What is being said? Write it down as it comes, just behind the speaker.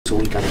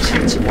도의가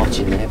찾지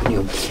멋진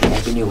에비뉴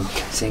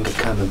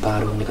생각하면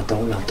바로 내가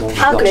떠올라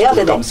아 그래요?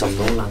 네네. 깜짝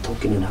놀라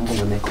토끼는 한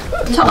번만 내고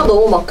차가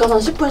너무 막혀서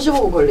한 10분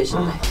 15분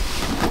걸리시네.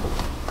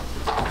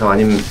 형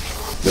아니면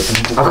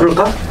몇 분? 아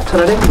그럴까?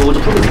 차라리 너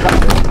먼저 풀어볼까?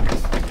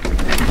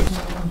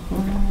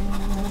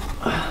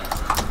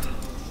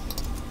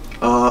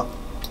 아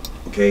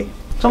오케이.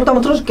 처음부터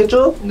한번 틀어줄게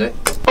쭉. 네.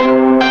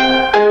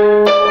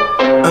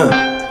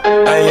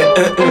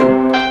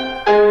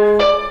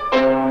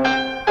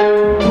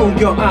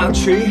 풍경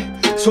악취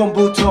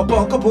손부터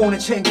뻗어보는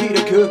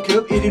챙기려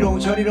급급 이리로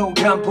저리로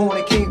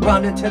간보내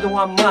킹받는 태도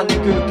안 맞는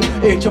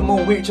급급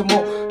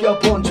 1.5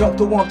 껴본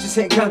적도 없지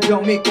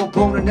생각형 믿고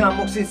보는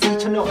안목신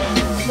시처럼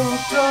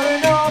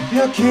속도를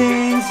높여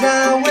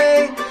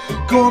킹사웨이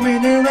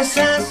고민을 왜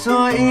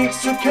사서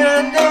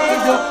익숙한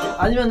내도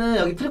아니면은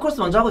여기 프리코러스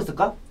먼저 하고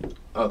있을까?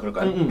 아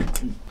그럴까요? 응.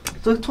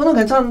 저 톤은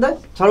괜찮은데?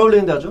 잘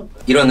어울리는데 아주?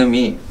 이런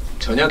음이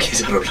저녁에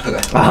잘 올라가요.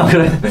 아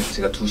그래? 네,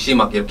 제가 2시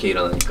막 이렇게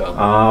일어나니까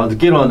아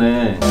늦게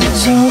일어나네.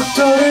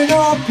 속도를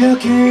높여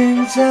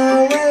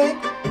킹사웨이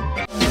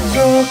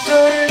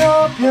속도를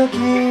높여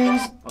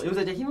킹사웨이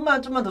여기서 이제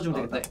힘만 좀만 더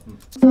주면 되겠다. 네.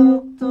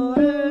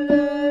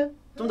 속도를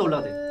좀 더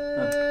올라가 돼.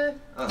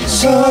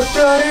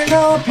 속도를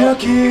높여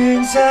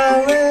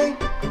킹사웨이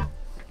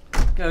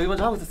그냥 여기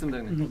먼저 하고 있었습니다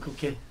형님.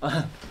 오케이.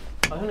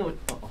 형님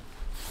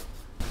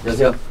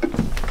안녕하세요.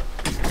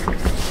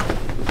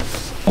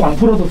 안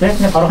풀어도 돼?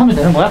 그냥 바로 하면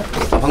되는 거야?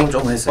 아 방금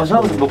조금 했어요.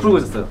 샤워도 못 풀고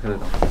있었어요. 그래도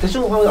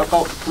대충 방금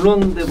아까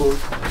불렀는데 뭐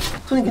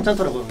톤이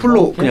괜찮더라고요.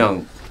 풀로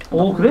그냥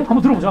오 그래?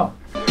 한번 들어보자.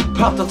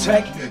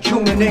 팝더텍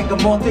흉내낸가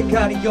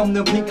멋대가리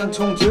없는 빈칸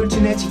총줄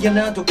지내지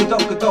않아도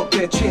끄덕끄덕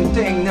대친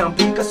땡난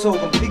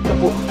피카소금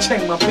피카보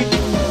책만 피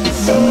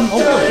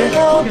속도를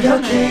높여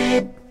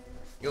킹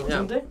이거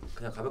그냥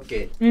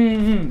가볍게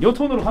요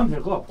톤으로 하면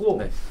될 것 같고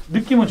네.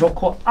 느낌은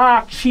좋고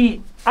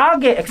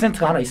악의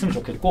액센트가 하나 있으면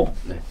좋겠고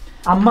네.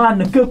 안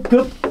맞는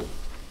급급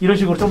이런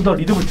식으로 좀 더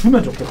리듬을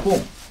주면 좋겠고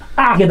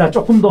악에다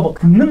조금 더 뭐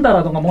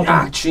긁는다라던가 뭐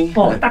악취?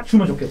 네. 딱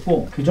주면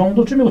좋겠고 그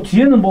정도쯤이고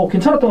뒤에는 뭐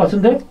괜찮았던 것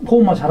같은데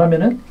호흡만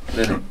잘하면은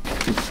네네.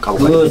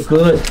 가볼까요?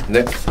 굿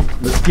네.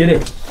 Let's get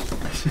it.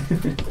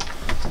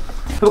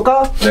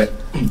 해볼까? 네.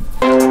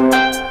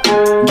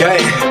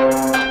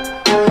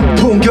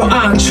 풍경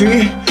악취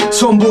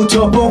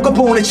손부터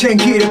볶아보내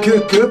챙기려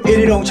급급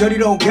이리로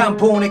저리로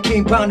간보내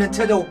킹받는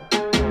태도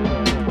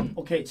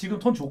오케이 지금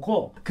톤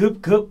좋고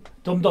급급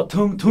좀 더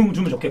퉁퉁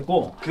주면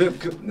좋겠고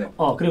급급 네.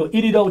 그리고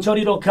이리로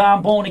저리로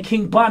간보니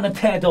킹 받는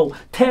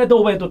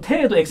태도에도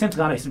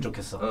액센트가 하나 있으면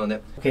좋겠어.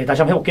 네. 오케이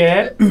다시 한번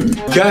해볼게.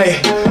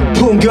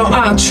 풍경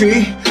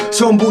악취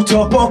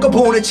손부터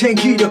볶아보내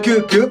챙기려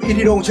급급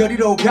이리로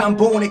저리로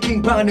간보내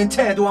킹받는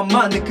태도 안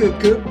맞는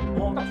급급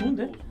딱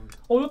좋은데?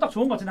 이거 딱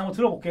좋은 것 같아. 한번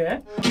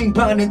들어볼게.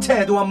 킹받는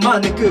태도 안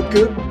맞는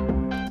급급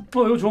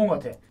이거 좋은 것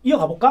같아.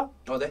 이어가 볼까?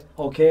 네.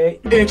 오케이.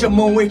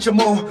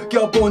 1.5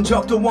 껴본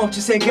적도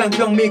없지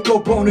색안경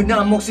믿고 보는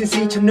안목신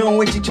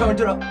시처럼 일찍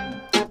철들어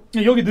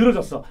여기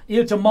늘어졌어.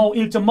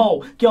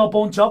 1.5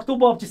 껴본 적도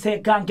없지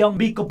색안경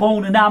믿고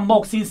보는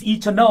안목 since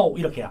 2005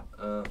 이렇게야.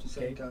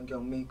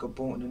 색안경 믿고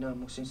보는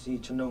안목신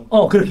시처럼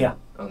그렇게야.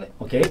 네.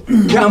 오케이.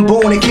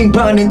 간보내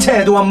킹받는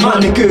태도 안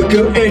맞는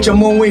급급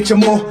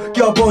 1.5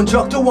 껴본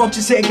적도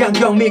없지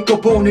색안경 믿고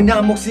보는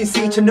안목신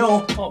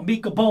시처럼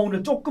믿고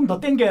보는 조금 더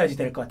당겨야지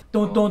될 것 같아.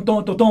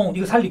 똥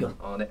이거 살리고.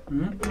 네.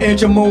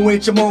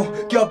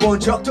 1.5 껴본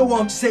적도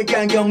없지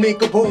색안경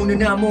믿고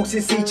보는 안목신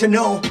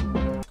시처럼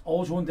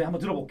좋은데 한번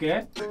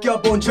들어볼게.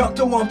 껴본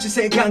적도 없지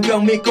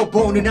색안경 믿고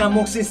보는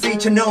안목신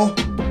시처럼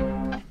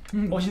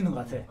멋있는 것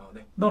같아.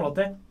 네. 넌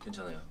어때?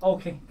 괜찮아요.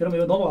 오케이. 그러면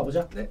이거 넘어가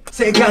보자. 네.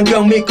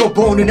 색안경 믿고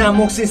보는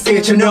안목신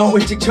시처럼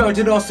일찍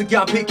철들어서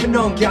야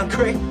비켜놓은 게 안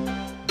크레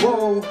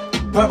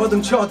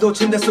발버둥 쳐도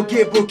침대 속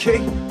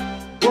이불킥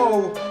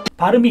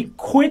발음이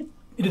quit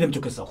이래 되면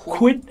좋겠어.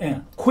 quit.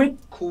 quit.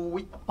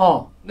 코윗.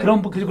 네.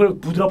 그럼 그걸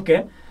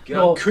부드럽게.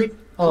 그냥 quit.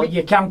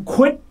 이게 그냥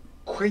quit.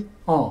 quit.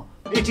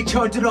 일찍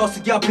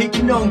철들어서 야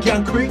비켜놓은 게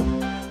안 크레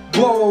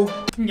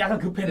약간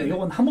급했네.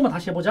 이건 한 번만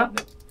다시 해보자.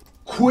 네.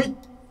 quit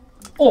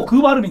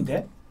그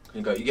발음인데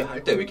그러니까 이게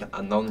할 때 왜 이렇게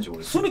안 나오는지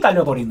모르겠어요. 숨이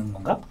딸려버리는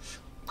건가?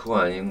 그거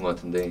아닌 것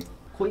같은데.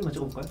 코인만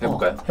찍어볼까요?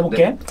 해볼까요?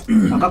 해볼게.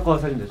 아까 거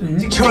살리면 되죠.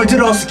 일찍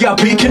철들어서 야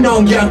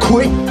비켜놓은 게 안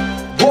quit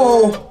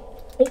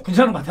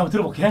괜찮은 것 같아. 한번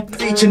들어볼게.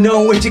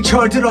 시처럼 일찍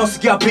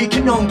철들어서 야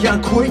비켜놓은 게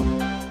안 quit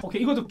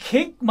오케이. 이것도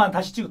케이크만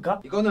다시 찍을까?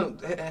 이거는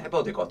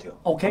해봐도 될 것 같아요.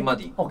 오케이.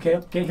 한마디. 오케이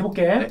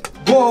해볼게. 네.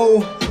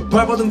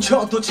 발버둥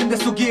쳐도 침대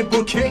속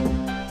이불킥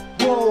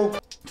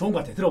좋은 것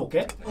같아.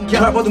 들어볼게.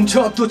 발버둥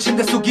쳐도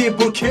침대 속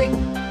이불킥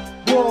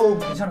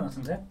괜찮은 것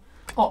같은데?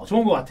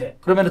 좋은 것 같아.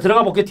 그러면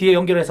들어가 볼게. 뒤에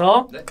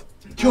연결해서. 네.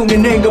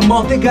 흉내낸 건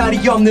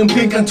멋대가리 없는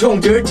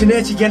빈칸통들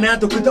지내지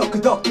않아도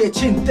끄덕끄덕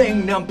대친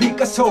땡난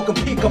피카소금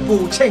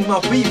피카부 책마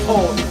비포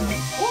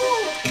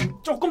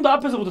조금 더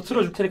앞에서부터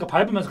틀어줄 테니까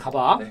밟으면서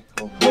가봐. 네.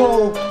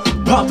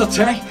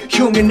 팝더텍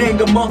흉내낸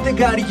건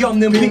멋대가리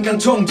없는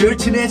빈칸통들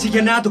지내지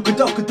않아도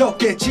끄덕끄덕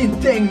대친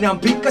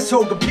땡난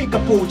피카소금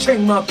피카부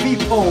책마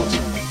비포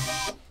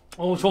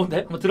좋은데?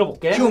 한번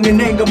들어볼게.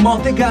 흉내낸 건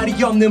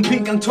멋대가리 없는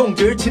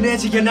빈깡통들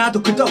친해지게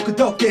나도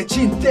끄덕끄덕대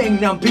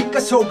진땡난 빛과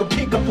소금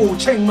피카보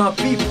책마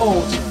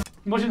비포즈.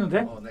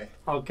 멋있는데? 네.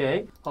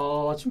 오케이.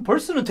 지금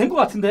벌스는 된 것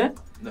같은데?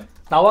 네.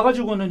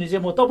 나와가지고는 이제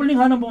뭐 더블링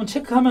하는 부분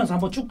체크하면서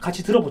한번 쭉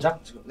같이 들어보자.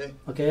 네.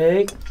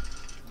 오케이.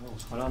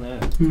 잘하네.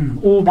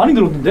 오 많이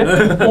늘었는데?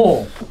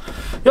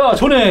 야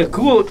전에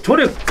그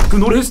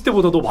노래 했을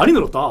때보다 너 많이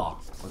늘었다.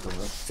 어떤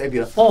거?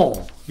 세비야? 요.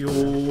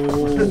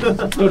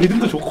 야,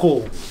 리듬도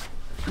좋고.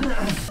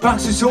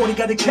 박수 소리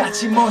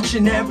가득같이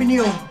멋진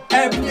에비뉴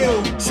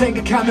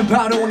생각하면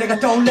바로 내가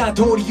떠올라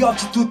도리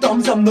없이 두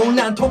thumbs up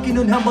놀란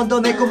토끼는 한 번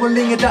더 내 꿈을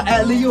링에다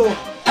엘리오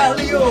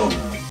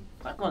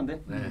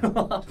깔끔한데? 네.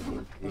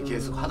 이렇게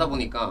계속 하다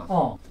보니까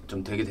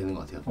좀 되게 되는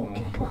것 같아요.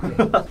 오케이.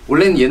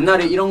 원래는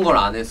옛날에 이런 걸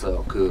안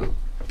했어요. 그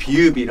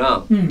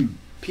비읍이랑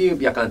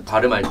피읍 약간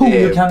발음할 톡 때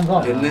이렇게 하는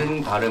거?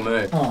 듣는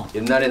발음을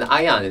옛날에는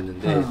아예 안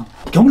했는데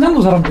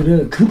경상도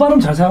사람들은 그 발음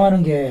잘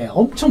사용하는 게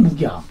엄청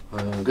무기야.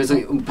 그래서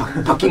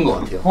바뀐 것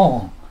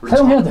같아요.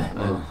 사용해야 돼.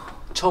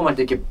 처음 할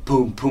때 이렇게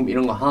붐붐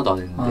이런 거 하나도 안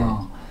했는데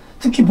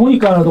특히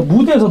보니까 너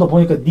무대에서도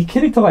보니까 네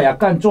캐릭터가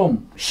약간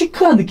좀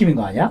시크한 느낌인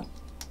거 아니야?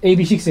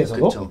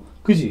 에이비식스에서도? 그쵸.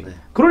 그지? 네.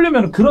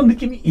 그러려면 그런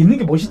느낌이 있는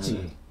게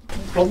멋있지.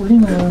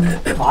 더블링은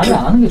많이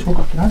안 하는 게 좋을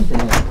것 같긴 한데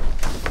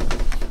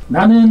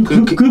나는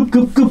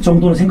급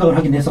정도는 생각을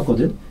하긴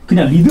했었거든.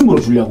 그냥 리듬으로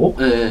주려고.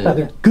 네. 딱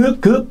그냥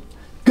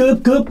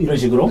급 이런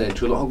식으로. 네,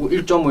 저도 하고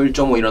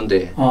 1.5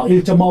 이런데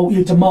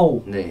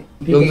 1.5 네.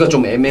 여기가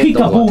좀 애매했던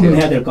것 피카보우는 같아요.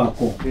 해야 될 것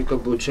같고. 그러니까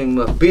뭐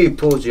정말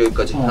비포즈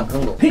여기까지 한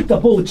거.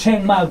 피카보우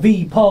책마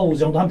V 포즈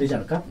정도 하면 되지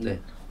않을까? 네.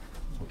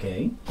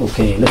 오케이,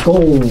 let's go.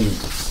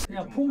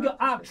 그냥 풍경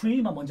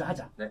악취만 먼저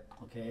하자. 네.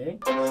 오케이.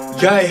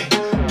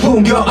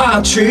 풍경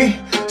악취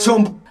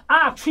손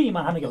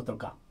악취만 하는 게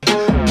어떨까?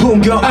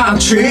 풍경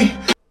악취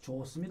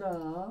좋습니다.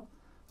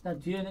 난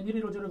뒤에는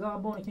이리로 가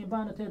보니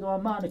킹받는 태도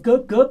안 맞는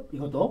급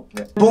이것도.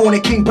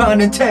 보니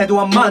킹받는 태도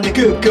안 맞는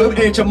급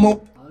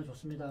 1.5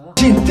 좋습니다.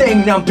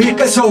 진땡난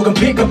빛과 소금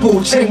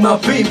피카보 책마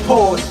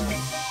비포즈.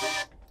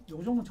 요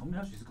정도는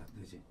정리할 수 있을 것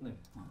같은데, 그지?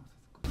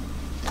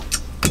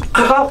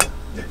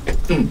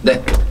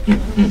 네.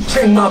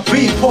 책마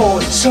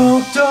비포즈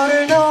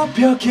속도를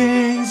높여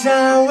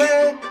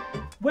킹사회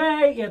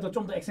왜 얘도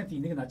좀 더 액센트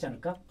있는 게 낫지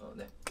않을까?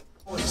 네.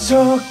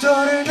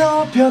 속도를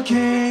높여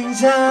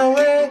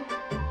킹사회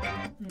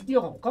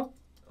이어가 볼까?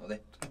 네.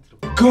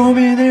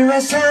 고민을 왜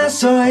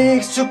사서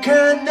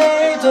익숙한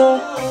내일도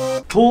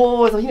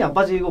도에서 힘이 안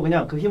빠지고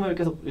그냥 그 힘을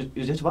계속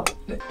유지해줘봐.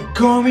 네.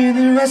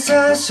 고민을 왜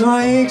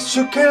사서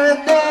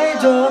익숙한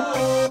내일도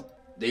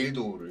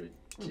내일도를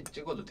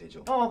찍어도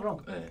되죠? 그럼.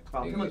 네.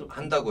 힘을 좀.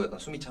 한다고 약간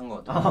숨이 찬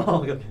것 같아요.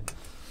 오케이.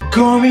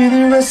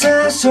 고민을 왜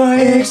사서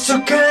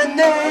익숙한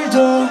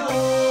내일도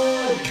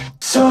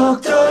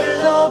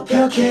속도를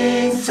높여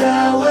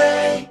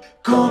킹사웨이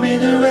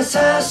고민을 왜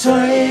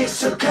사서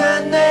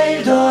익숙한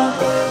내일도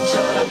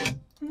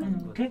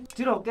오케이.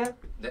 뒤로 올게.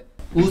 네.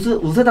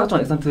 우세다가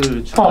좀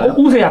액센트를 줄까요?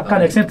 옷에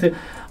약간 액센트.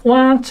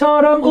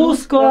 왕처럼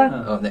웃을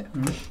거야. 네.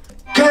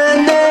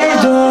 간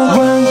내일도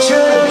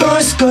왕처럼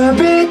웃을 거야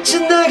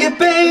빛이 나게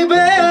baby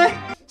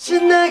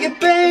신나게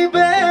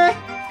baby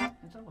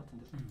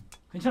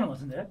괜찮은 것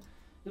같은데?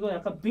 이거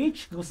약간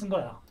비치 그거 쓴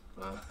거야.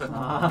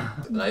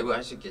 라이브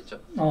할 수 있겠죠?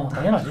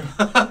 당연하지.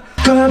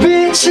 거야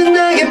빛이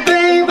나게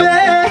baby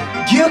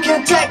You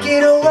can take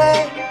it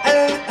away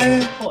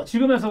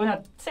지금에서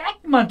그냥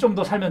쫙만 좀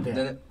더 살면 돼.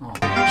 네네.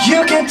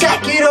 You can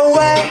take it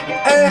away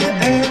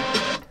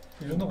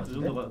이 정도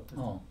같은데?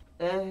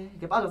 에이,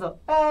 이렇게 빠져서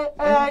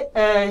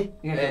에이.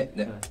 네.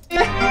 네.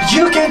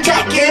 You can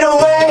take it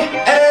away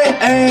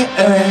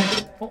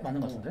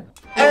맞는 것 같은데?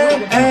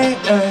 에이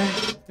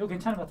이거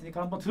괜찮은 것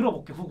같으니까 한번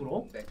들어볼게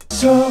훅으로.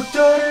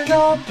 속도를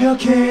높여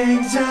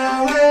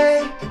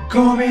킹사웨이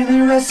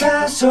고민을 왜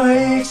사서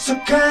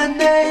익숙한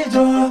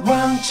내일도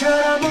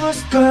왕처럼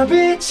웃을 거야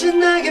빛이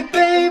나게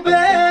baby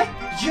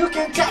You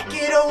can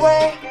take it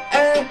away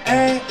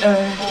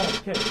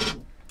오케이.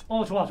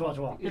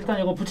 좋아. 일단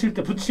이거 붙일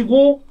때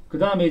붙이고 그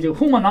다음에 이제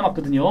훅만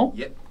남았거든요.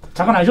 예.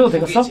 잠깐 안 쉬어도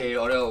되겠어? 그게 제일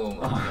어려운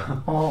것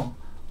같아요.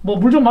 뭐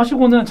물 좀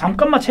마시고는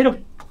잠깐만 체력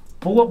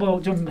보고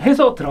뭐 좀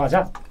해서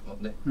들어가자.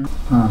 네.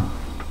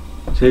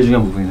 제일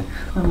중요한 부분이네.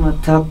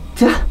 자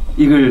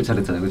이걸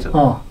잘했잖아요,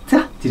 그렇죠?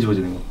 자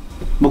뒤집어지는 거.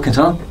 뭐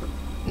괜찮아?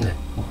 네.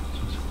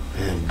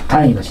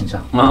 다행이다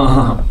진짜.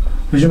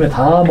 요즘에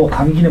다 뭐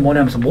감기네 뭐네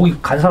하면서 목이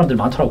간 사람들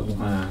많더라고.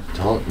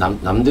 저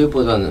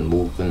남들보다는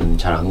목은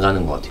잘 안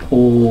가는 것 같아요.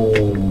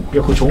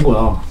 야 그거 좋은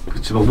거야.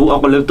 그치 막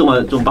아까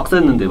랩도 좀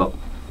빡셌는데 막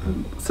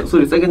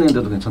소리 세게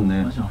내는데도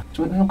괜찮네. 맞아.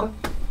 좀 해볼까?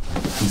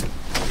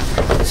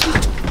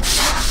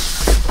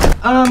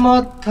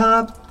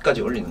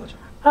 아머탑까지 올리는 거죠.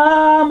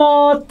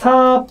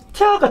 아머탑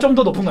튀아가 좀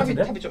더 높은 것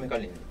같은데? 탑이 좀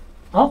헷갈리네.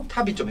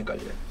 탑이 좀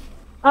헷갈려요.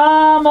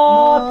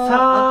 아머탑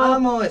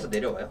아머에서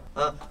내려와요.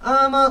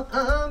 아머탑.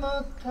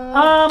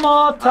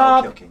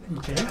 아머탑. 오케이.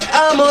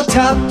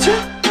 아모탑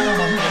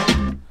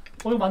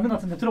이거 맞는 것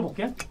같은데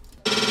들어볼게.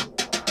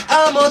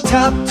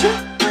 아모탑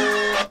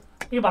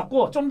이게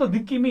맞고 좀 더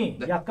느낌이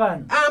네.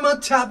 약간 I'm a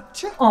top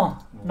tier.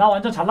 나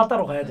완전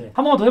잘났다로 가야 돼.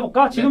 한 번만 더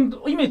해볼까? 지금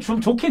이미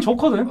좀 좋긴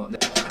좋거든. 네.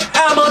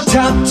 I'm a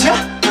top tier.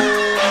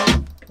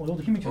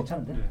 너도 힘이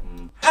괜찮은데?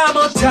 I'm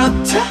a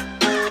top tier.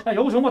 야,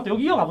 여기 좋은 것 같아.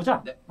 여기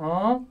이어가보자. 네.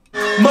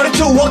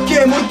 머리투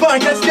어깨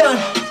무릎발까지 단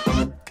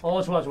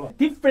좋아.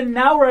 Different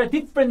hour,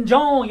 different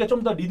zone. 이게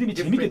좀 더 리듬이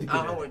재밌게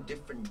느껴져.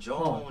 different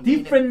zone.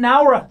 Different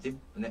hour.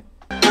 네.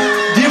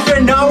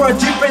 Different hour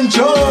different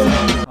zone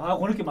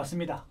그 느낌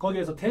맞습니다.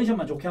 거기에서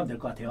텐션만 좋게 하면 될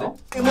것 같아요.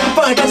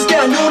 무릎발까지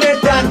단 눈에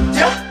딱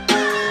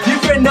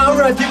Different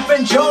hour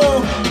different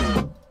zone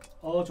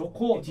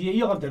좋고 뒤에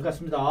이어가면 될 것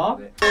같습니다.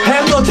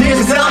 Have no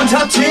tears I'm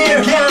top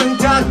tier 그냥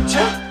닥쳐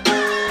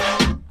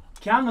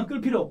그냥은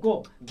끌 필요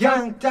없고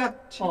그냥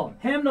닥쳐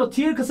Have no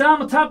tear cause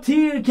I'm a top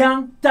tier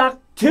그냥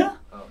닥쳐.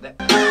 네.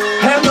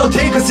 Have no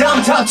tears cause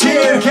I'm top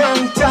tier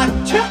그냥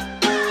닥쳐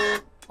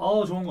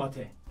좋은 것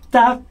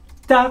같아.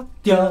 딱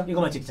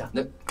이거만 찍자.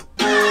 네.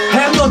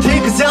 Have no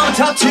tears cause I'm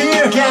top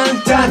tier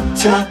그냥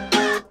닥쳐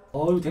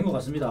이거 된 것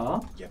같습니다.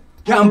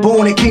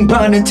 간본의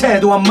킹받는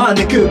태도 안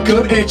맞는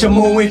급급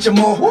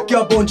 1.5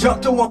 껴본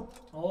적도 없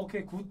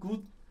오케이 굿.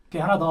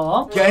 오케이 하나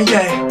더.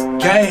 yeah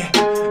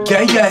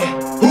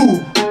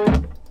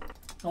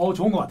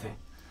좋은 것 같아.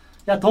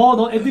 야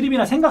너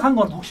애드립이나 생각한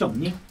건 혹시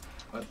없니?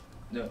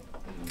 네.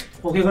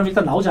 오케이 그럼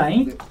일단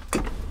나오자잉.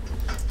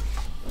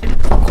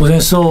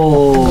 고생했어.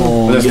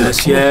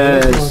 예스.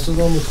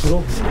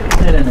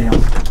 네네네 형.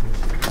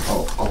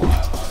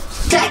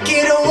 Take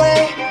it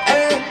away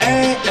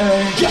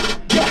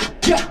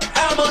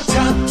I'm on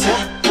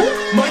top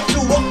머리투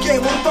어깨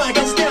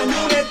무릎발까지 다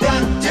눈에 딱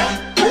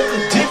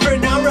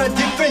Different hour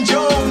different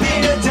zone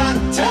니는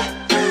닥쳐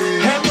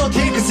Have no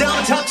tear cause I'm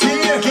on top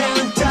tier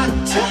그냥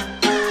닥쳐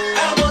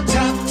I'm on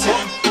top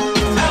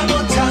I'm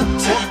on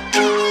top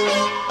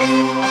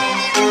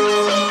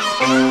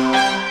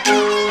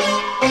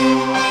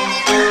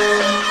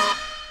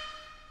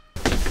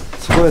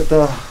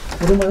수고했다.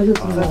 고생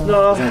많으셨습니다.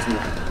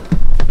 고생했습니다.